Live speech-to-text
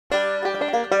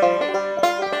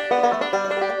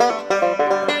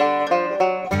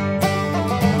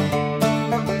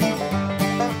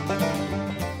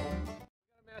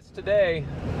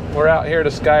here to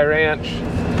Sky Ranch,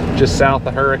 just south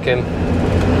of Hurricane,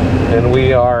 and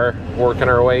we are working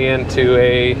our way into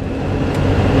a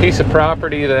piece of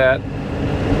property that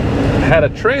had a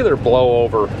trailer blow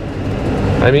over.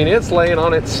 I mean, it's laying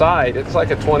on its side. It's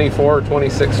like a 24 or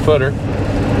 26 footer.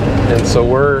 And so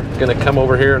we're gonna come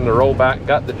over here in the rollback,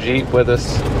 got the Jeep with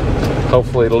us,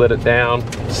 hopefully to let it down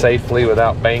safely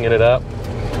without banging it up.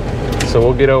 So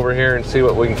we'll get over here and see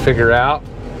what we can figure out.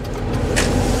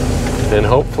 And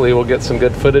hopefully we'll get some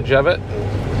good footage of it.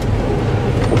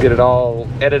 We'll get it all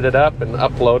edited up and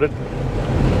uploaded.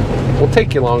 We'll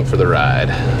take you along for the ride.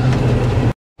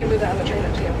 You can move that on the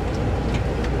trailer too.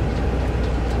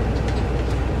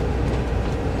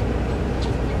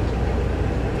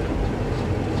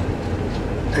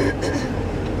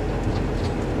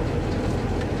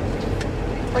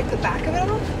 Break the back of it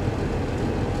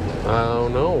off? I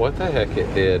don't know what the heck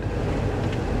it did.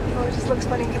 Oh, it just looks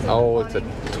funny because oh, it's a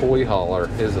toy hauler,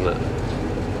 isn't it?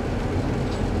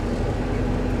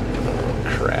 Oh,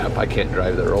 crap. I can't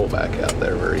drive the rollback out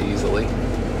there very easily.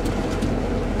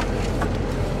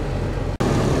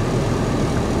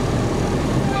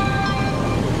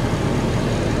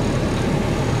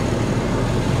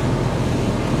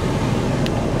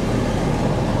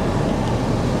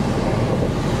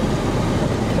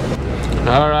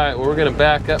 Alright, we're going to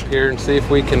back up here and see if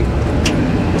we can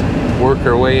work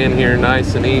our way in here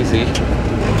nice and easy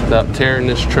without tearing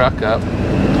this truck up.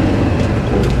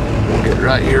 We'll get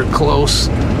right here close.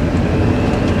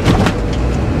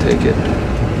 Take it,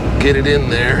 get it in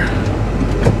there.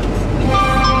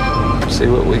 See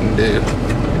what we can do.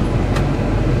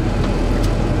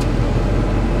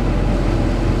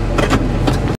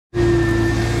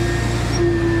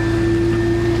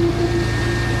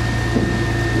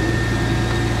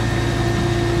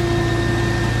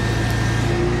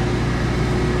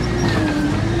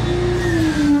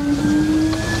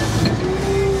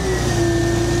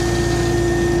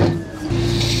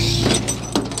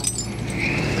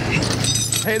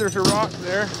 Hey, there's a rock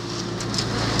there.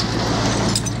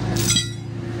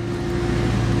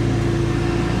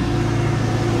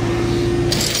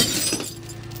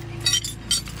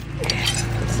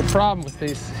 That's the problem with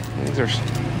these. These are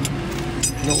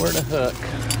nowhere to hook.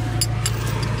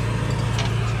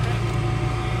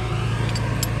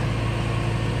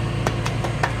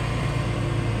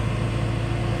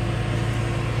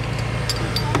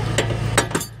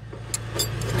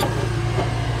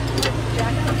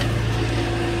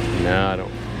 No, I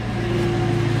don't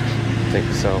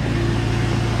think so.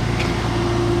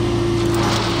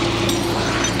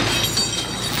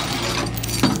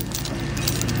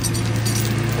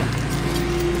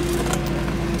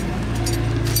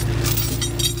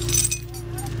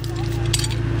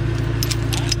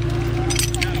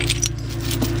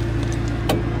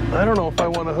 I don't know if I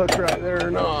want to hook right there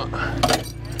or not.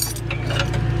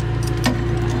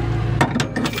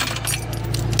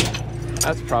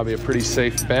 That's probably a pretty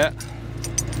safe bet.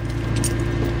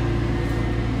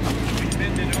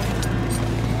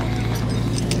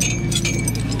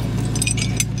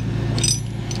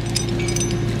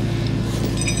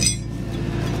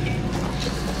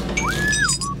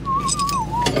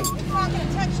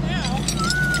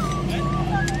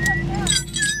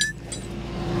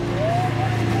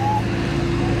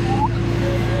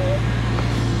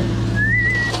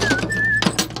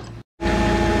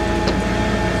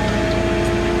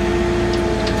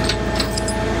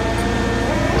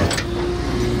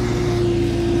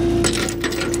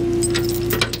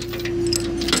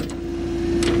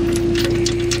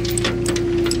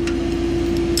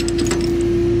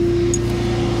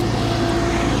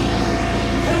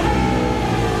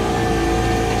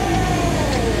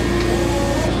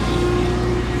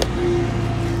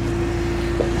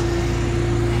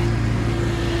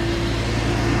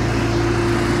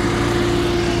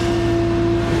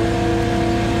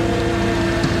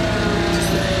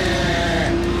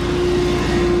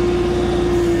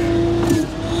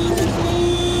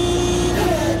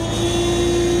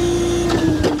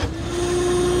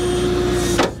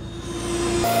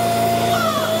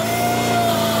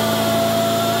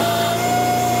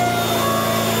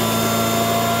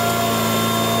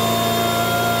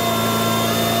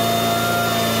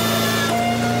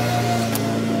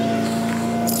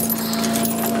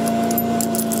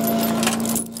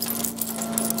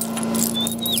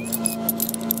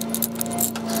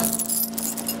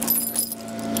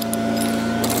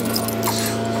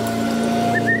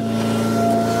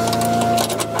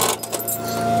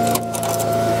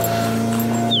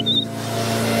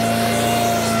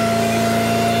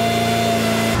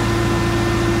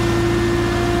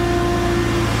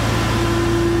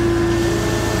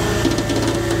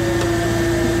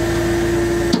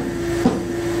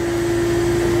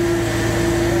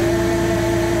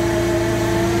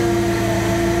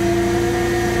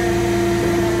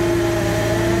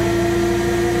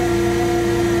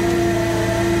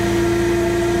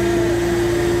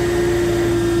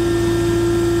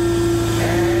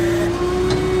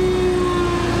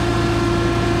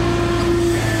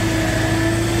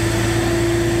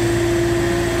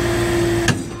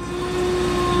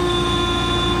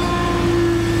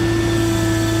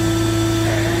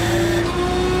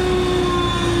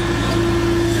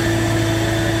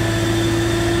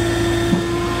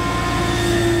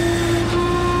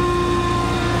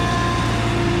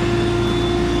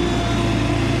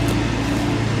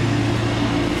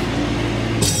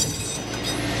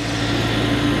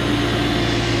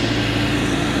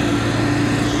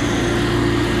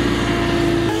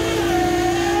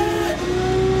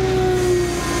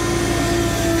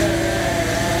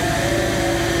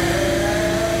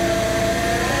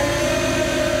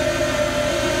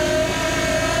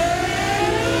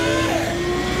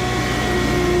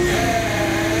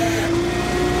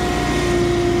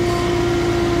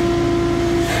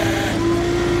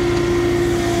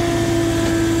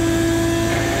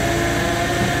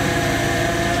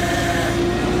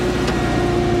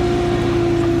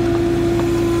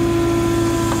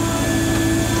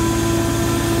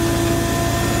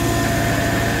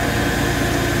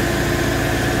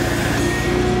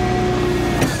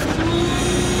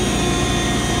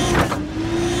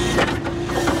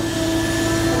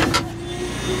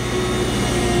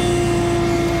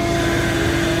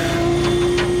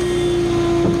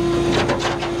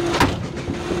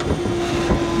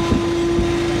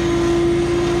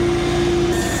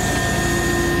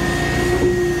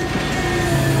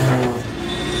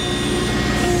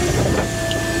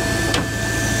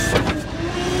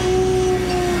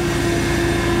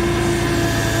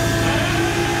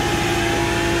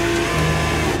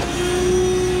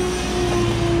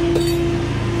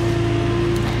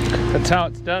 That's how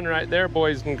it's done right there,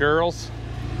 boys and girls.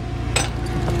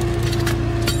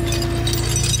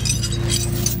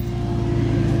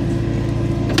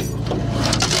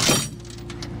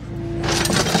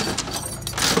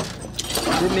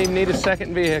 Didn't even need a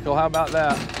second vehicle. How about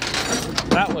that?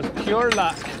 That was pure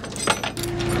luck.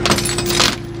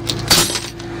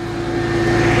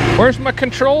 Where's my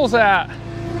controls at?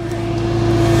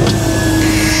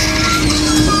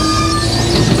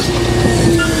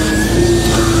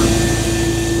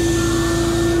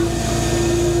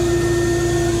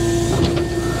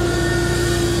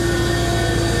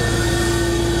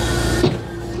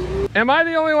 Am I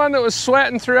the only one that was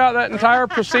sweating throughout that entire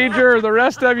procedure, or the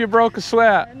rest of you broke a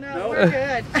sweat? No, we're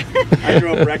good. I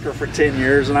drove Wrecker for 10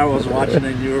 years and I was watching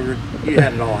and you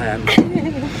had it all handled.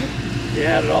 You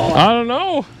had it all. I don't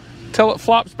know. Till it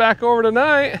flops back over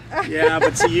tonight. Yeah,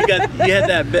 but see, you had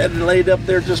that bed laid up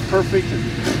there just perfect.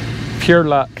 Pure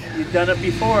luck. You've done it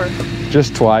before.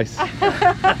 Just twice.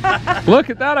 Look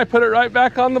at that, I put it right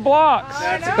back on the blocks.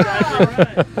 That's exactly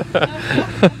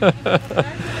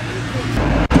right.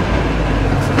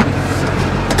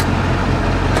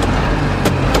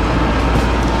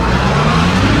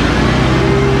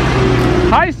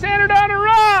 High centered on a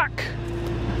rock.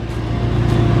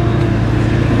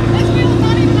 This wheel's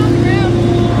not even on the ground.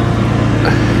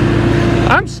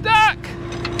 I'm stuck.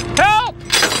 Help!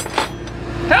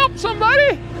 Help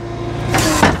somebody!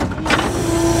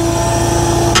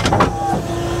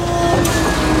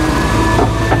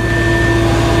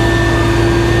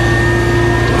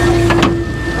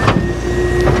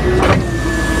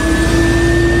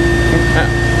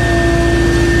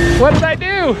 What did I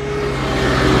do?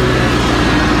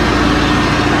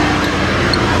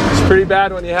 It's pretty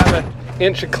bad when you have an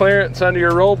inch of clearance under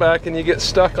your rollback and you get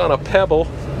stuck on a pebble.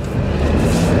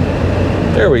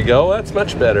 There we go, that's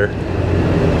much better.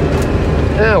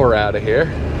 Now we're out of here.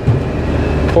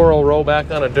 Poor old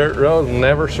rollback on a dirt road will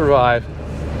never survive.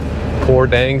 Poor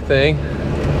dang thing.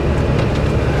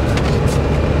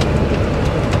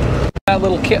 That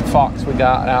little kit fox we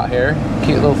got out here,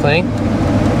 cute little thing.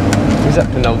 He's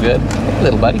up to no good. Hey,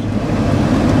 little buddy.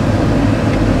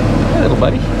 Hey, little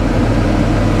buddy.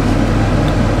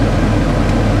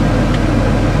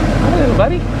 Hi, little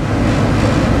buddy.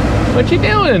 What you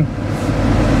doing?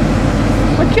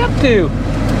 What you up to?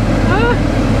 Huh?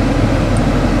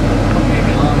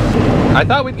 I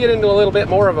thought we'd get into a little bit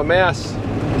more of a mess,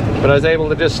 but I was able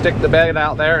to just stick the bed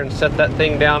out there and set that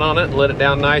thing down on it and let it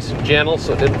down nice and gentle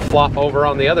so it didn't flop over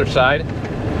on the other side.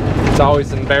 It's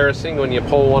always embarrassing when you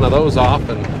pull one of those off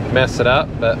and mess it up,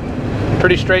 but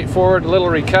pretty straightforward little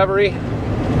recovery.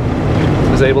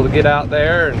 Was able to get out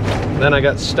there, and then I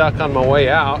got stuck on my way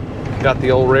out. Got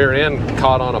the old rear end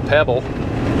caught on a pebble.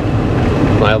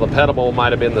 Well, the pebble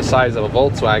might have been the size of a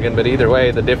Volkswagen, but either way,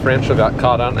 the differential got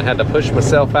caught on. I had to push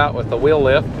myself out with the wheel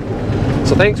lift.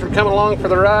 So thanks for coming along for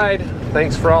the ride.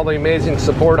 Thanks for all the amazing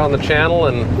support on the channel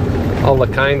and all the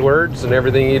kind words and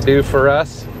everything you do for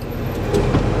us.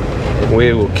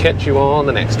 We will catch you on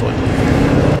the next one.